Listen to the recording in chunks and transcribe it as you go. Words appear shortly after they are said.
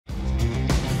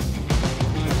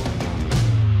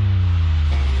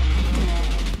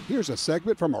Here's a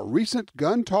segment from a recent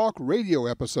Gun Talk radio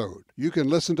episode. You can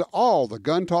listen to all the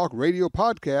Gun Talk radio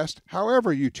podcasts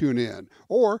however you tune in,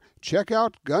 or check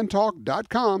out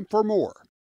guntalk.com for more.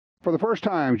 For the first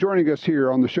time, joining us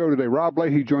here on the show today, Rob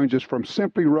Leahy joins us from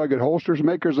Simply Rugged Holsters,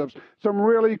 makers of some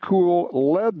really cool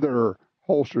leather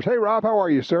holsters. Hey, Rob, how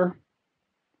are you, sir?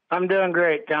 I'm doing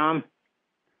great, Tom.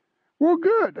 Well,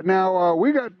 good. Now,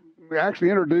 we got actually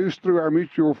introduced through our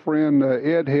mutual friend,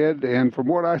 Ed Head, and from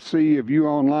what I see of you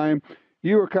online,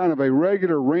 you are kind of a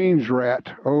regular range rat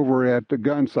over at the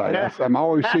gun site. I'm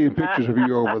always seeing pictures of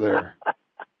you over there.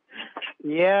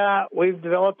 Yeah, we've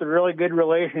developed a really good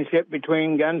relationship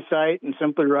between Gun Sight and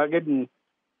Simply Rugged, and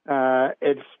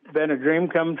it's been a dream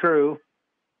come true.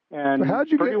 And so how'd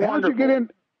you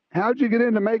get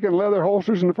into making leather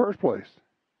holsters in the first place?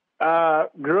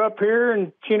 Grew up here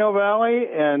in Chino Valley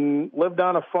and lived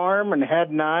on a farm and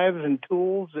had knives and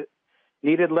tools that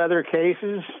needed leather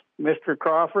cases. Mr.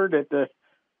 Crawford at the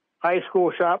high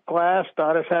school shop class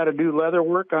taught us how to do leather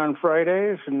work on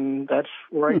Fridays, and that's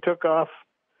where I took off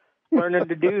learning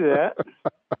to do that.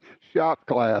 Shop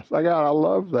class. I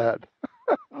love that.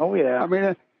 Oh, yeah. I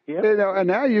mean, you know, and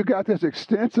now you've got this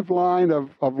extensive line of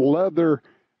leather,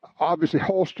 obviously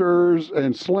holsters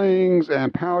and slings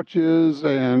and pouches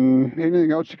and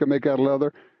anything else you can make out of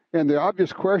leather. And the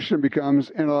obvious question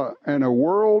becomes, in a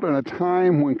world and a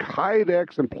time when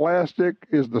Kydex and plastic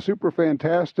is the super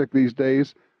fantastic these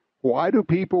days, why do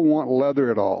people want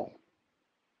leather at all?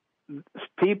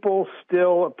 People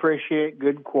still appreciate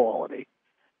good quality.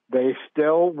 They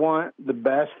still want the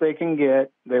best they can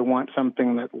get. They want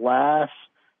something that lasts,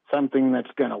 something that's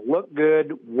going to look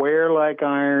good, wear like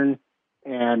iron,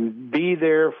 and be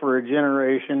there for a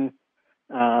generation.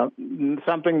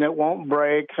 Something that won't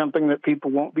break, something that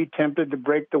people won't be tempted to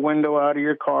break the window out of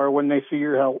your car when they see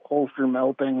your holster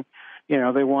melting. You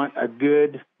know, they want a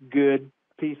good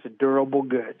piece of durable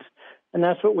goods. And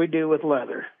that's what we do with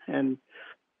leather. And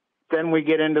then we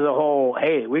get into the whole,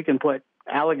 hey, we can put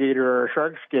alligator or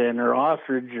shark skin or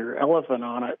ostrich or elephant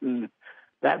on it, and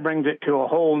that brings it to a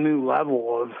whole new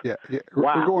level of,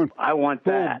 wow, I want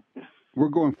that. We're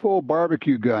going full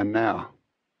barbecue gun now.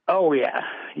 Oh, yeah.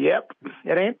 Yep.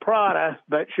 It ain't Prada,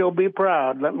 but she'll be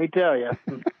proud, let me tell you.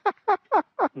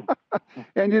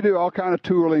 And you do all kind of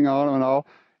tooling on them and all.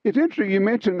 It's interesting. You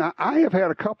mentioned I have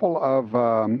had a couple of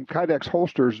Kydex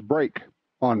holsters break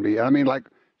on me. I mean, like,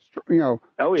 you know,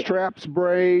 straps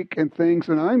break and things.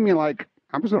 And I mean, like,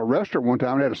 I was in a restaurant one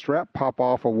time and had a strap pop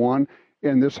off of one,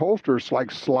 and this holster's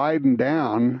like sliding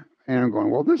down. And I'm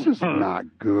going, well, this is not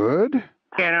good.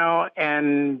 You know,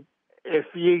 and if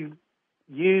you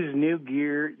use new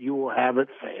gear, you will have it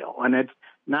fail. And it's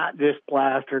not just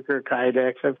plastic or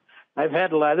Kydex. I've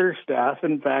had leather stuff.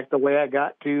 In fact, the way I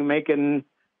got to making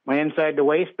my inside the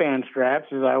waistband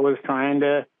straps is I was trying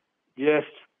to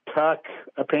just tuck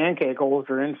a pancake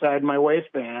holster inside my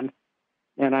waistband,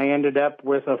 and I ended up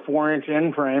with a 4-inch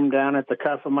end frame down at the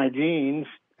cuff of my jeans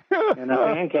and a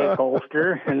pancake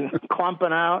holster and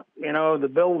clumping out, you know, the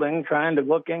building trying to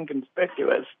look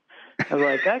inconspicuous. I was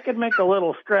like, I could make a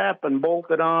little strap and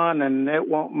bolt it on and it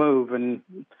won't move. And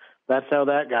that's how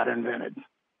that got invented.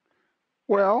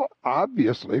 Well,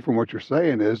 obviously, from what you're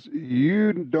saying is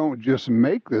you don't just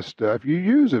make this stuff, you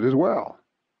use it as well.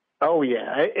 Oh,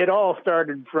 yeah. It all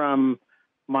started from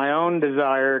my own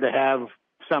desire to have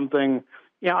something.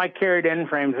 You know, I carried end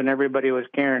frames when everybody was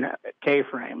carrying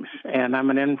K-frames, and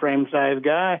I'm an end frame size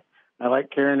guy. I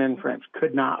like carrying end frames.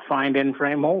 Could not find end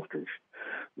frame holsters.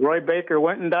 Roy Baker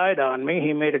went and died on me.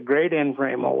 He made a great end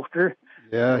frame holster.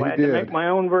 Yeah, so I had to make my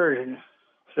own version.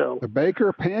 So the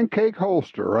Baker pancake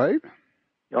holster, right?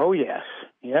 Oh, yes.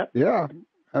 Yep. Yeah.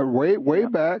 Way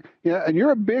back. Yeah, and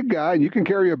you're a big guy, and you can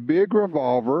carry a big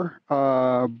revolver. You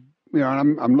know,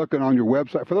 and I'm looking on your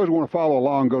website. For those who want to follow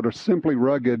along, go to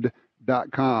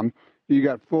simplyrugged.com. You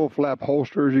got full flap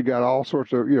holsters. You got all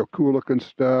sorts of, you know, cool looking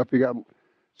stuff. You got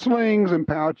slings and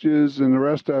pouches and the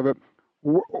rest of it.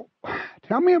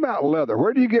 Tell me about leather.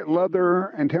 Where do you get leather?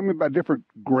 And tell me about different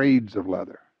grades of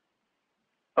leather.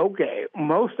 Okay.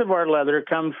 Most of our leather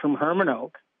comes from Herman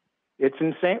Oak. It's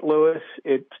in St. Louis.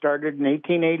 It started in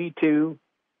 1882.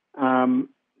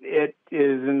 It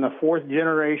is in the 4th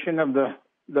generation of the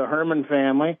Herman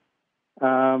family.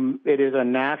 It is a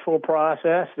natural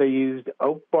process. They used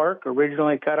oak bark,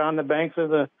 originally cut on the banks of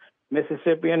the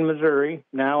Mississippi and Missouri.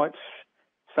 Now it's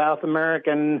South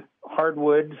American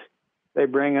hardwoods they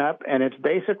bring up, and it's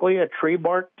basically a tree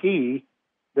bark tea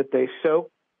that they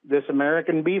soak this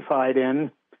American beef hide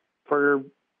in for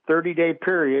 30-day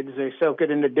periods. They soak it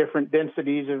into different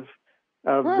densities of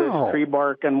this tree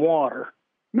bark and water.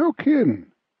 No kidding.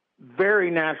 very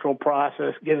natural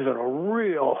process, gives it a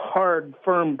real hard,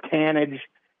 firm tannage,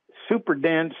 super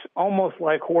dense, almost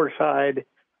like horsehide.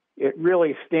 It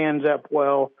really stands up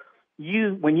well.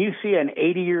 When you see an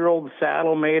 80-year-old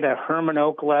saddle made of Herman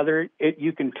oak leather,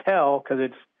 you can tell because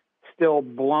it's still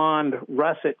blonde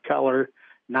russet color,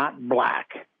 not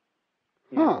black.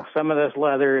 You know, some of this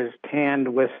leather is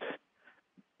tanned with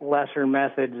lesser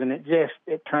methods, and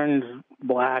it turns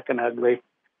black and ugly.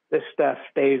 This stuff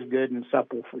stays good and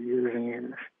supple for years and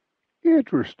years.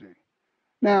 Interesting.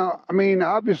 Now, I mean,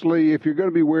 obviously, if you're going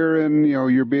to be wearing,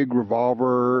 your big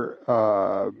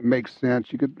revolver, makes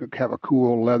sense. You could have a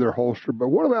cool leather holster. But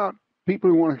what about people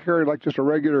who want to carry like just a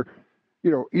regular,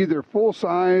 either full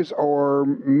size or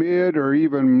mid or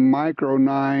even micro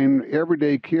 9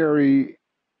 everyday carry?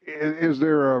 Is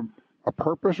there a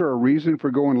purpose or a reason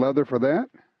for going leather for that?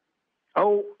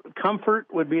 Oh, comfort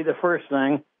would be the first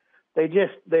thing.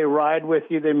 They ride with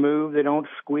you. They move. They don't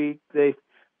squeak. They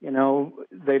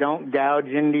don't gouge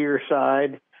into your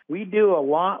side. We do a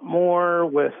lot more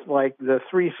with like the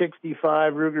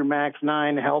 365 Ruger Max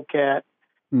 9 Hellcat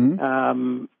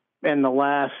in the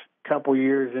last couple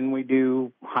years than we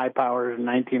do high powers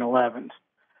 1911s.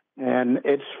 And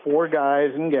it's for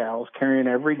guys and gals carrying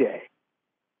every day.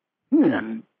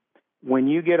 And when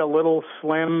you get a little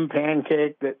slim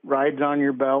pancake that rides on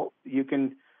your belt, you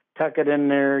can tuck it in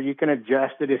there. You can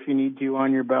adjust it if you need to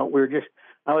on your belt.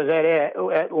 I was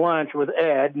at lunch with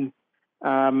Ed,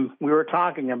 and we were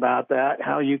talking about that,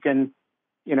 how you can,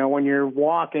 when you're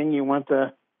walking, you want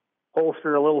the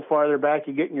holster a little farther back.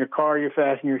 You get in your car, you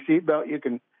fasten your seatbelt. You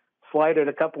can slide it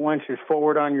a couple inches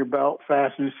forward on your belt,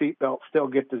 fasten the seatbelt, still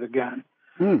get to the gun.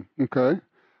 Okay.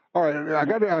 All right, I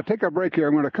got to take a break here.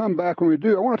 I'm going to come back when we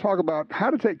do. I want to talk about how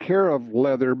to take care of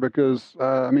leather because,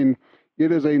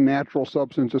 it is a natural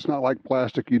substance. It's not like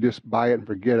plastic. You just buy it and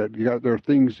forget it. There are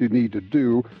things you need to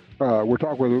do. We're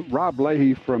talking with Rob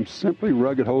Leahy from Simply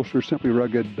Rugged Holsters,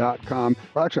 simplyrugged.com.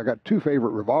 Well, actually, I got two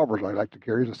favorite revolvers I like to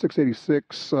carry. It's a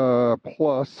 686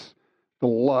 Plus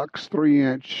Deluxe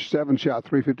 3-inch 7-shot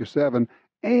 357,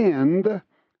 and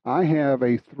I have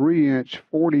a 3-inch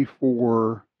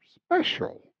 44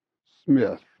 Special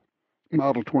Smith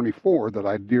Model 24 that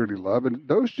I dearly love, and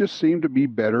those just seem to be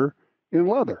better in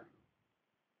leather.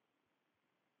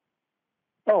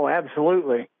 Oh,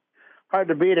 absolutely. Hard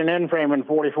to beat an in-frame in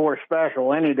 44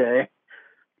 Special any day.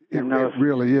 It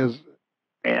really is.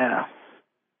 Yeah.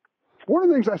 One of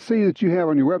the things I see that you have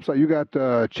on your website, you got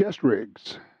chest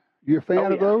rigs. You a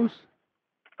fan of those?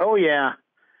 Oh, yeah.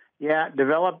 Yeah,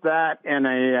 developed that in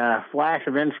a flash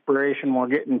of inspiration while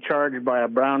getting charged by a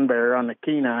brown bear on the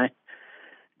Kenai.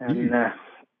 And,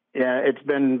 it's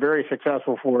been very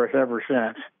successful for us ever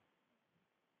since.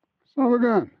 Son of a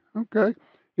gun. Okay.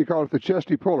 You call it the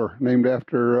Chesty Puller, named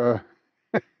after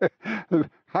the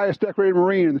highest decorated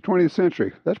Marine in the 20th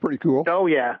century. That's pretty cool. Oh,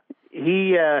 yeah.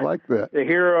 He I like that. A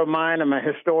hero of mine. I'm a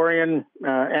historian,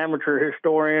 amateur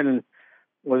historian, and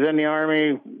was in the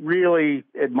Army, really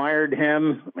admired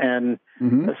him, and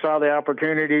saw the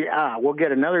opportunity. We'll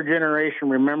get another generation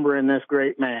remembering this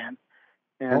great man.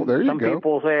 And there you some go.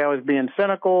 people say I was being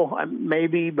cynical,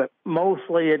 maybe, but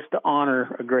mostly it's to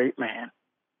honor a great man.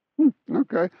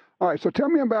 Okay. All right. So tell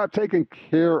me about taking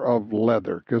care of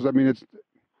leather, because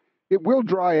it will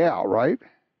dry out, right?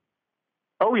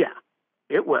 Oh yeah,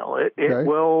 it will. It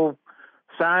will.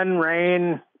 Sun,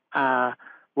 rain.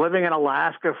 Living in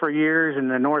Alaska for years in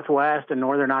the Northwest and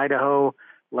northern Idaho,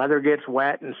 leather gets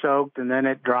wet and soaked, and then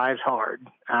it dries hard.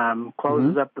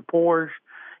 Closes up the pores.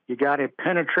 You got to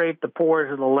penetrate the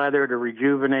pores of the leather to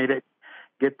rejuvenate it,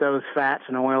 get those fats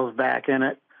and oils back in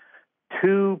it.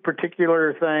 Two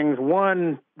particular things.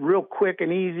 One, real quick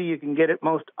and easy, you can get it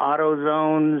most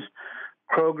AutoZones,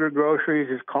 Kroger groceries,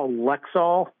 is called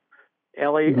Lexol,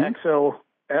 Lexol.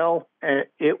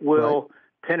 It will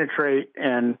penetrate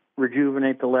and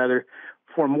rejuvenate the leather.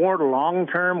 For more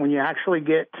long-term, when you actually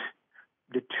get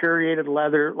deteriorated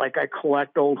leather, like I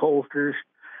collect old holsters,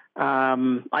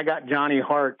 I got Johnny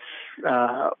Hart's.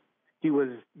 He was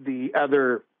the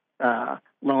other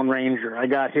Lone Ranger. I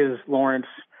got his Lawrence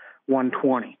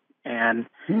 120, and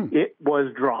it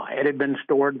was dry. It had been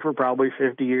stored for probably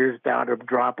 50 years without a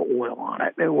drop of oil on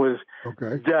it. It was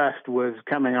dust was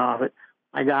coming off it.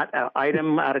 I got an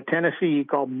item out of Tennessee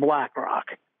called Black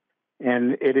Rock,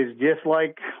 and it is just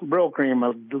like Brill Cream.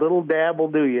 A little dab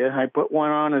will do you. I put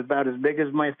one on about as big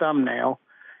as my thumbnail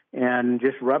and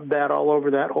just rub that all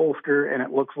over that holster, and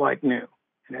it looks like new.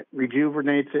 And it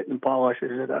rejuvenates it and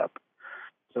polishes it up.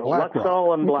 So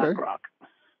Lexol and Black Rock.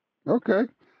 Okay.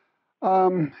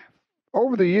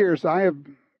 Over the years, I have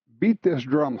beat this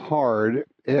drum hard,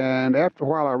 and after a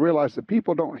while I realized that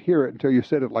people don't hear it until you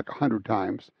said it like 100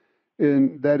 times.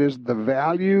 And that is the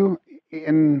value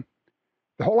in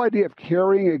the whole idea of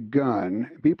carrying a gun.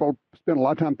 People spend a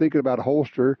lot of time thinking about a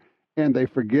holster, and they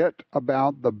forget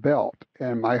about the belt.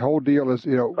 And my whole deal is,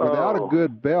 without a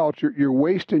good belt, you're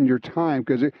wasting your time,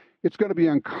 because it's going to be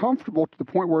uncomfortable to the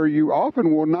point where you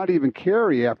often will not even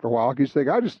carry after a while. You think,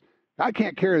 I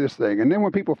can't carry this thing. And then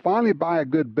when people finally buy a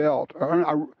good belt,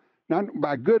 not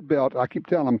by a good belt, I keep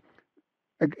telling them,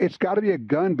 it's got to be a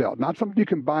gun belt, not something you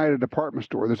can buy at a department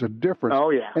store. There's a difference.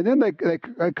 Oh, yeah. And then they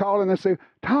call and they say,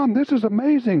 Tom, this is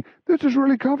amazing. This is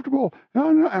really comfortable.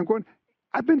 No, I'm going,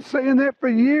 I've been saying that for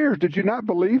years. Did you not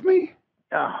believe me?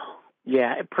 Oh,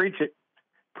 yeah. Preach it.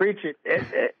 Preach it.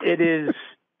 It is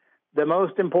the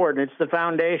most important. It's the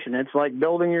foundation. It's like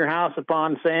building your house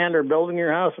upon sand or building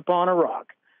your house upon a rock.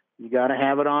 You got to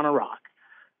have it on a rock.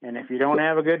 And if you don't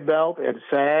have a good belt, it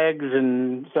sags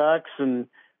and sucks. And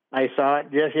I saw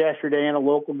it just yesterday in a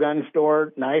local gun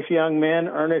store. Nice young men,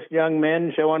 earnest young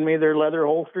men showing me their leather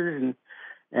holsters.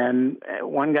 And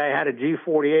one guy had a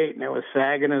G48 and it was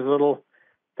sagging his little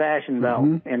fashion belt,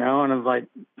 and I was like,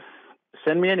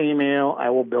 send me an email. I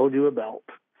will build you a belt.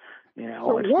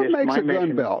 So what makes a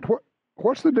gun belt?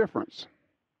 What's the difference?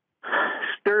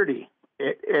 Sturdy.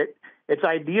 It's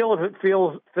ideal if it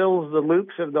fills the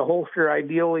loops of the holster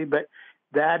ideally, but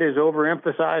that is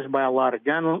overemphasized by a lot of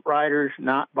gun riders,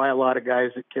 not by a lot of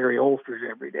guys that carry holsters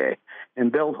every day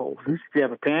and build holsters. If you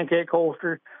have a pancake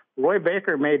holster, Roy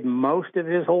Baker made most of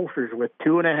his holsters with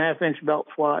 2.5-inch belt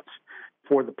slots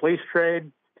for the police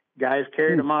trade. Guys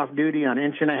carried them off duty on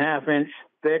 1.5-inch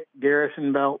thick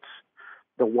Garrison belts.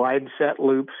 The wide set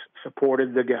loops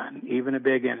supported the gun, even a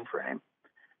big end frame,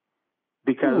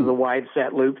 because of the wide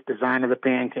set loops design of the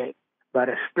pancake. But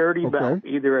a sturdy belt,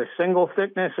 either a single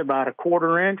thickness, about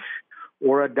 1/4 inch,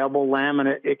 or a double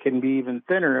laminate. It can be even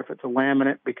thinner if it's a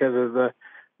laminate because of the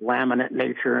laminate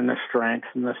nature and the strength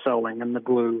and the sewing and the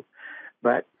glue.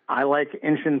 But I like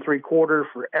 1 3/4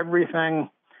 for everything,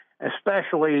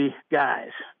 especially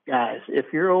guys.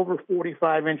 If you're over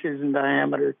 45 inches in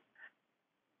diameter,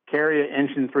 carry an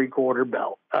 1 3/4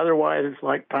 belt. Otherwise, it's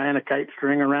like tying a kite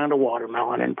string around a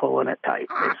watermelon and pulling it tight.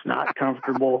 It's not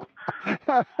comfortable.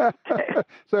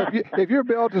 So if your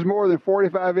belt is more than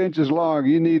 45 inches long,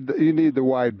 you need the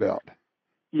wide belt.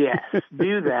 Yes,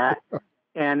 do that.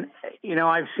 And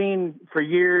I've seen for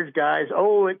years guys,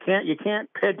 you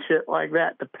can't pinch it like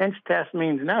that. The pinch test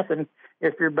means nothing.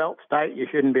 If your belt's tight, you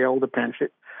shouldn't be able to pinch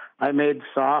it. I made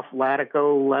soft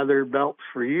Latico leather belts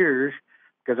for years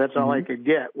because that's all I could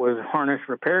get was harness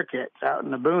repair kits out in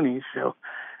the boonies.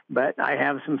 But I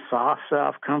have some soft,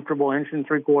 comfortable 1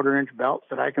 3/4-inch belts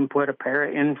that I can put a pair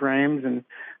of end frames and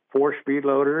 4 speed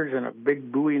loaders and a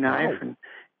big Bowie knife and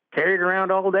carry it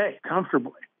around all day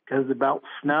comfortably because the belt's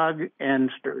snug and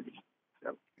sturdy.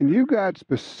 So. And you got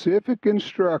specific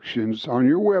instructions on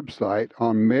your website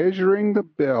on measuring the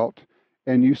belt.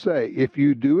 And you say, if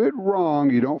you do it wrong,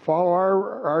 you don't follow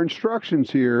our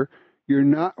instructions here, we're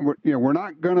not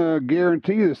going to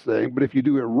guarantee this thing, but if you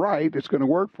do it right, it's going to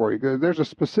work for you. There's a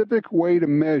specific way to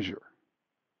measure.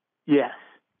 Yes.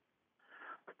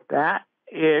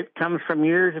 It comes from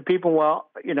years of people, I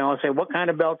say, what kind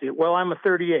of belt do you? Well, I'm a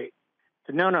 38.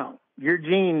 So, no, your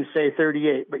jeans say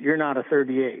 38, but you're not a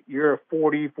 38. You're a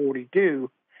 40,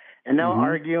 42. And they'll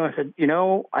argue and say,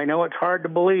 I know it's hard to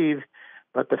believe,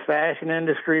 but the fashion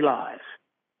industry lies.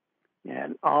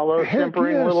 And all those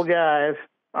simpering little guys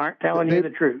aren't telling you the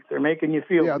truth. They're making you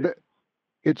feel good.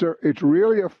 It's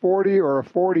really a 40 or a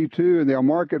 42, and they'll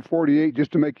mark it 48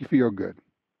 just to make you feel good.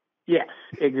 Yes,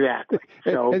 exactly.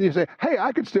 So, and you say, hey,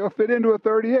 I could still fit into a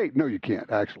 38. No, you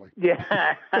can't, actually.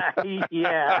 Yeah.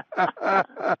 Yeah.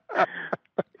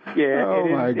 Yeah. Oh,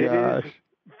 my gosh. It is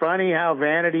funny how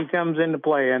vanity comes into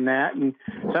play in that. And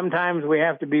sometimes we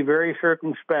have to be very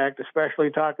circumspect, especially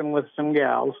talking with some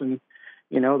gals. And,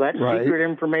 that's secret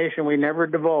information we never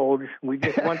divulge. We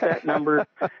just want that number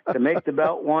to make the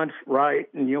belt once right,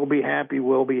 and you'll be happy,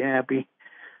 we'll be happy.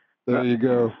 There you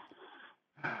go.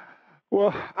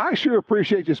 Well, I sure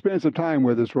appreciate you spending some time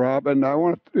with us, Rob, and I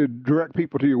want to direct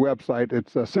people to your website.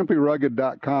 It's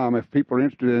simplyrugged.com if people are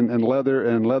interested in leather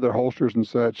and leather holsters and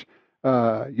such.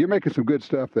 You're making some good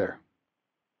stuff there.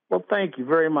 Well, thank you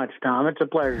very much, Tom. It's a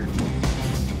pleasure.